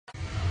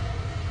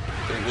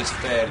It was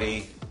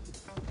fairly,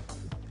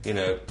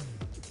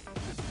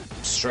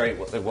 straight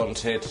what they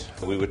wanted.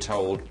 We were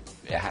told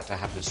it had to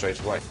happen straight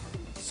away.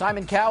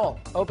 Simon Cowell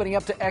opening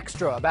up to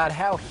Extra about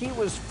how he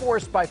was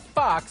forced by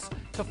Fox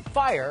to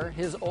fire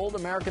his old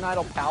American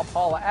Idol pal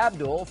Paula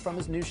Abdul from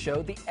his new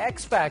show, The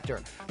X Factor.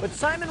 But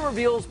Simon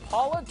reveals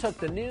Paula took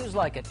the news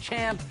like a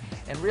champ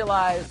and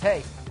realized,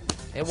 hey,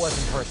 it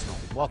wasn't personal.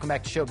 Welcome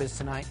back to Showbiz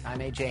Tonight. I'm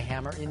AJ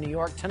Hammer in New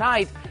York.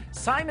 Tonight,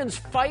 Simon's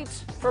fight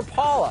for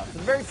Paula. For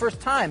the very first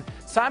time,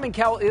 Simon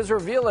Cowell is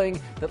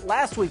revealing that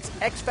last week's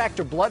X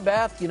Factor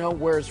bloodbath,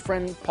 where his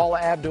friend Paula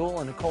Abdul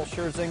and Nicole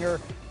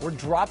Scherzinger were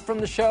dropped from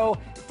the show,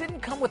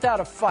 didn't come without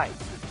a fight.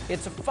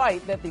 It's a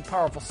fight that the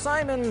powerful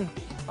Simon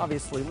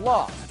obviously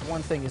lost.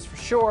 One thing is for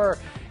sure,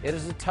 it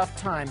is a tough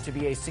time to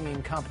be a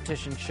singing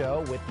competition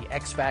show with the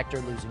X Factor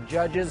losing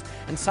judges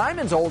and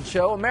Simon's old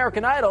show,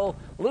 American Idol,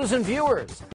 losing viewers.